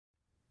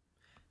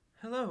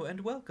Hello and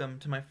welcome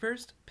to my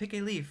first Pick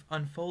a Leaf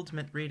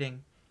Unfoldment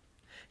reading.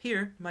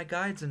 Here, my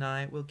guides and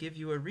I will give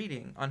you a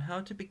reading on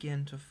how to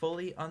begin to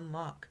fully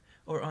unlock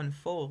or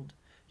unfold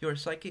your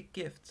psychic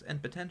gifts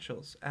and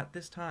potentials at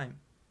this time.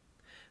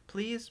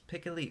 Please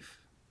pick a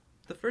leaf.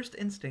 The first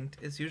instinct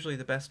is usually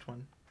the best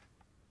one.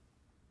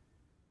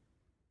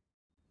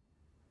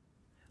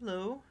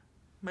 Hello,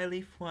 my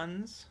leaf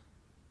ones.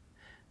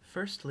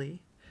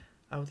 Firstly,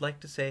 I would like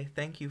to say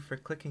thank you for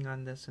clicking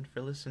on this and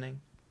for listening.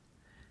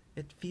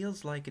 It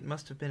feels like it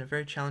must have been a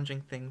very challenging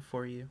thing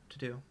for you to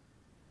do.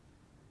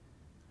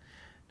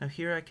 Now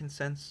here I can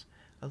sense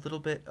a little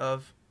bit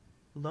of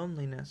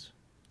loneliness,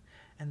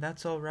 and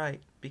that's all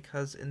right,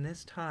 because in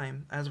this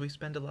time, as we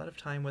spend a lot of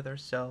time with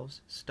ourselves,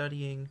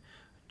 studying,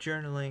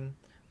 journaling,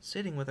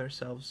 sitting with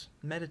ourselves,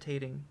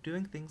 meditating,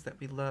 doing things that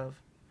we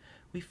love,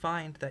 we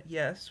find that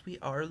yes, we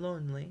are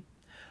lonely,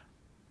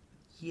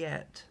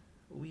 yet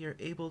we are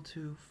able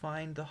to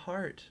find the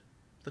heart,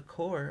 the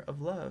core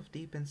of love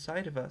deep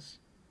inside of us.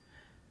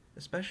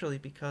 Especially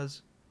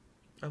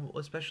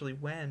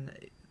when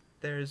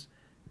there's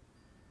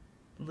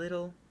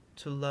little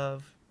to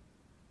love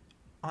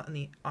on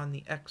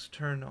the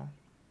external.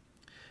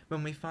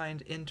 When we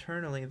find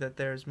internally that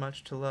there's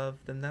much to love,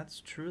 then that's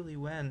truly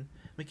when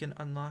we can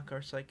unlock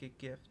our psychic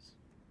gifts.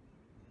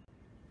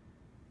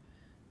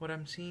 What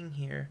I'm seeing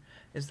here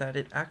is that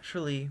it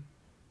actually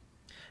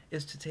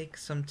is to take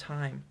some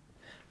time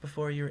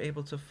before you're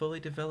able to fully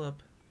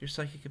develop your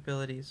psychic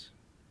abilities.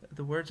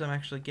 The words I'm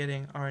actually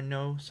getting are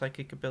no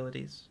psychic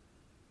abilities.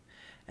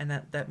 And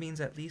that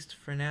means at least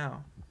for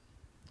now.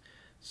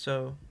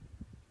 So,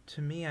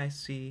 to me I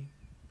see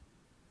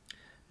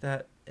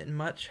that it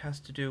much has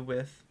to do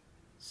with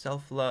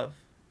self-love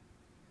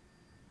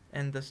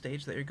and the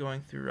stage that you're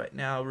going through right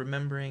now,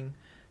 remembering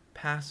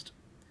past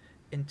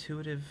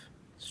intuitive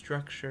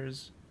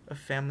structures of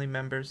family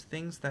members,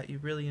 things that you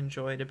really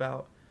enjoyed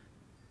about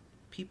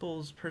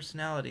people's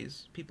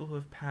personalities, people who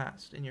have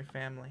passed in your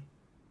family.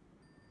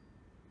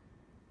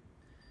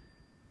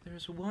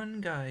 There's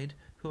one guide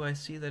who I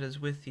see that is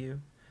with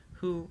you,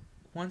 who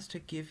wants to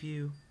give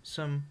you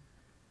some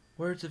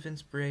words of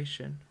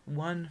inspiration,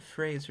 one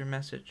phrase or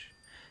message.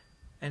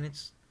 And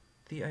it's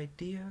the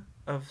idea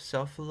of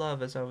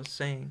self-love, as I was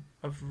saying,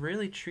 of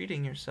really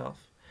treating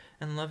yourself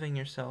and loving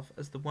yourself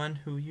as the one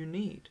who you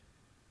need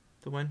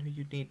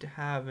to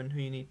have and who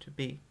you need to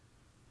be.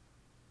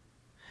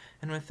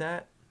 And with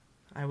that,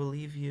 I will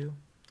leave you,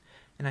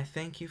 and I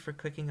thank you for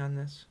clicking on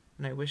this,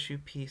 and I wish you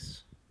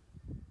peace.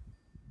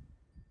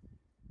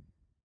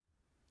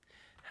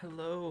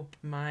 Hello,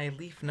 my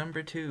leaf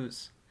number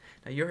twos.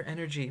 Now your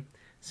energy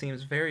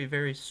seems very,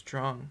 very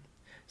strong.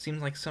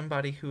 Seems like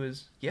somebody who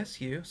is,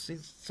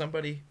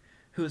 somebody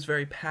who is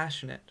very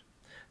passionate.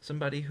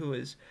 Somebody who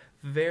is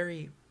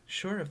very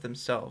sure of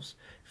themselves.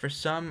 For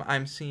some,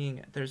 I'm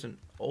seeing there's an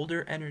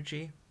older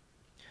energy.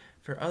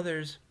 For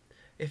others,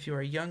 if you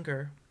are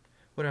younger,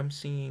 what I'm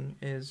seeing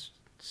is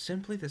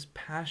simply this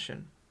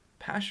passion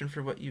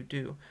for what you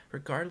do,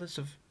 regardless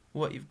of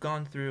what you've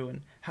gone through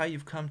and how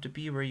you've come to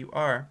be where you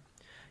are.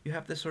 You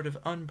have this sort of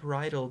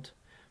unbridled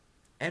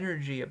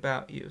energy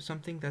about you,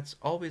 something that's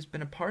always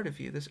been a part of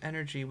you, this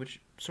energy which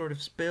sort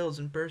of spills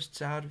and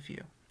bursts out of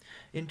you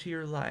into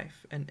your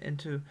life and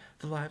into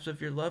the lives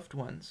of your loved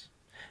ones.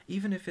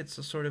 Even if it's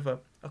a sort of a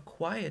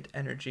quiet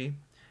energy,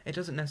 it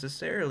doesn't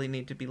necessarily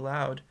need to be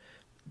loud,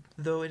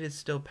 though it is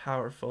still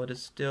powerful. It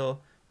is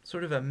still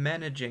sort of a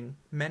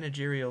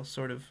managerial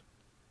sort of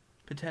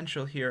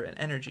potential here and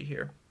energy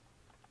here.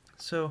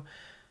 So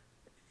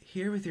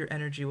here with your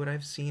energy, what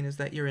I've seen is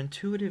that your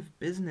intuitive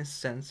business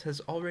sense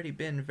has already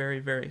been very,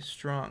 very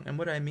strong. And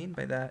what I mean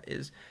by that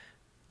is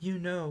you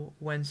know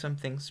when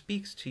something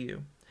speaks to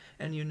you,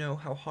 and you know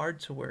how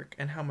hard to work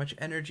and how much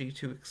energy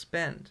to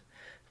expend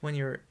when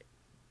you're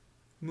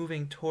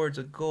moving towards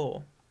a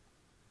goal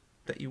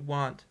that you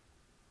want.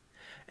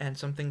 And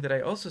something that I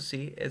also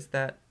see is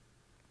that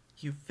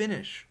you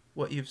finish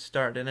what you've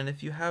started, and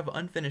if you have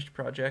unfinished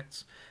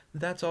projects,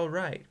 that's all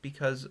right,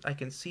 because I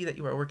can see that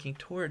you are working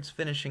towards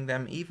finishing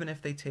them, even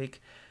if they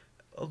take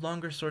a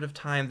longer sort of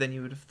time than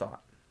you would have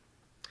thought.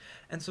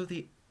 And so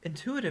the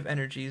intuitive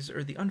energies,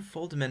 or the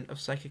unfoldment of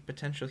psychic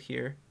potential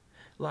here,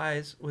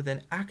 lies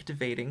within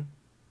activating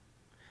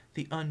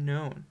the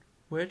unknown,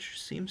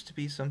 which seems to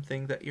be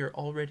something that you're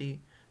already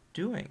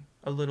doing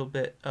a little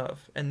bit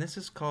of, and this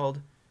is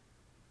called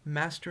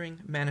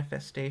mastering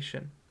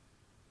manifestation.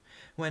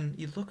 When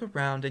you look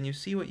around and you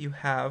see what you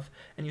have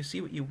and you see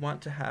what you want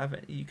to have,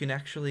 you can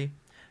actually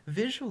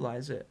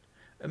visualize it,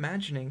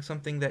 imagining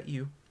something that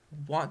you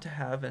want to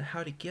have and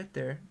how to get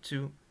there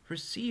to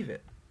receive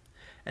it.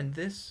 And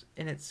this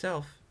in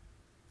itself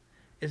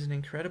is an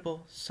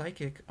incredible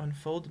psychic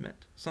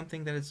unfoldment,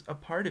 something that is a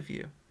part of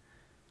you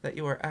that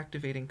you are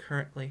activating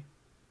currently.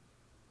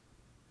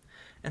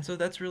 And so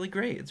that's really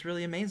great. It's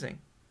really amazing.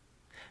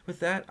 With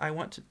that, I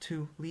want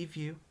to leave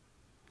you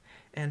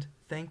and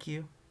thank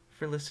you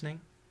for listening,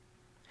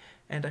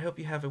 and I hope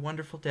you have a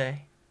wonderful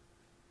day.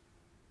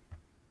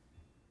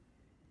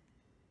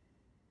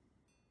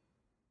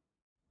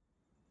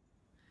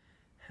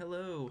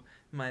 Hello,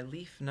 my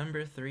leaf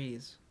number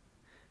threes.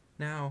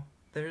 Now,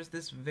 there's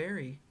this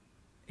very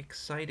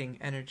exciting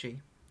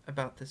energy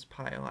about this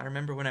pile. I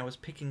remember when I was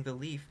picking the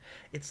leaf,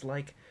 it's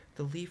like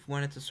the leaf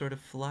wanted to sort of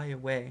fly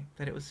away,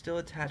 that it was still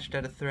attached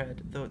at a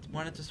thread, though it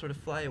wanted to sort of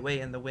fly away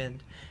in the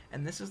wind.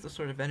 And this is the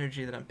sort of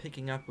energy that I'm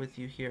picking up with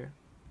you here.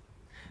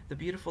 The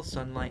beautiful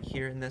sunlight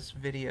here in this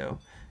video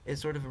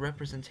is sort of a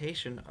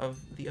representation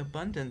of the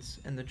abundance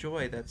and the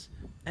joy that's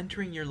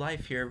entering your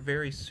life here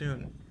very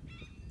soon.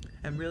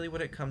 And really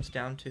what it comes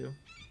down to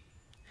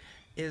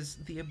is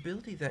the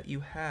ability that you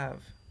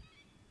have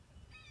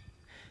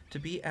to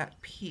be at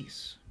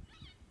peace.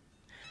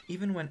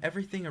 Even when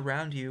everything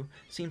around you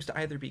seems to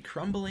either be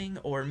crumbling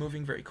or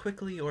moving very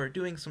quickly or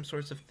doing some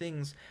sorts of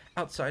things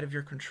outside of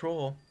your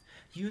control,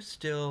 you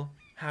still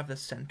have the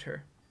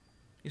center.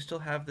 You still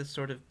have this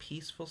sort of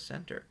peaceful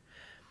center.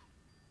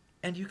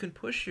 And you can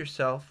push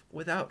yourself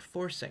without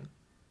forcing.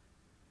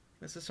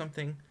 This is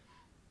something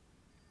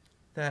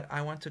that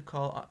I want to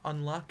call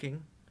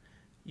unlocking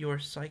your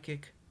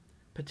psychic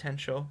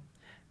potential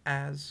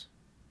as,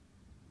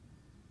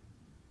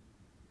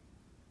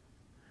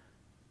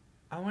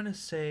 I want to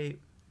say,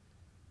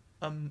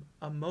 a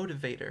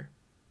motivator.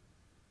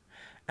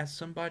 As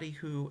somebody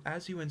who,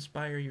 as you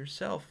inspire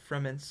yourself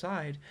from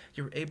inside,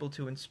 you're able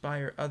to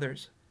inspire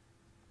others.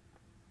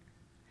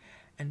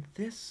 And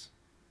this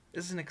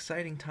is an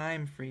exciting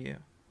time for you.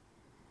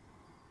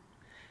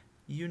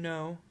 You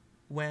know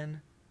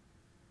when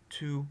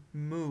to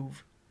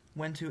move,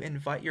 when to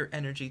invite your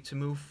energy to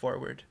move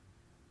forward,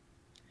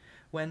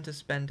 when to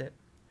spend it.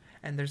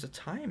 And there's a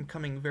time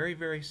coming very,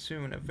 very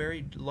soon, a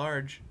very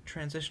large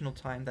transitional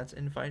time that's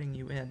inviting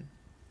you in.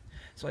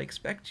 So I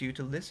expect you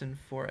to listen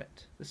for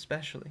it,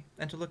 especially,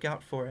 and to look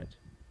out for it.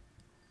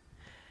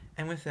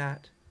 And with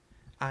that,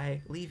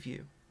 I leave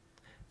you.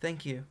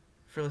 Thank you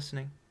for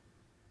listening.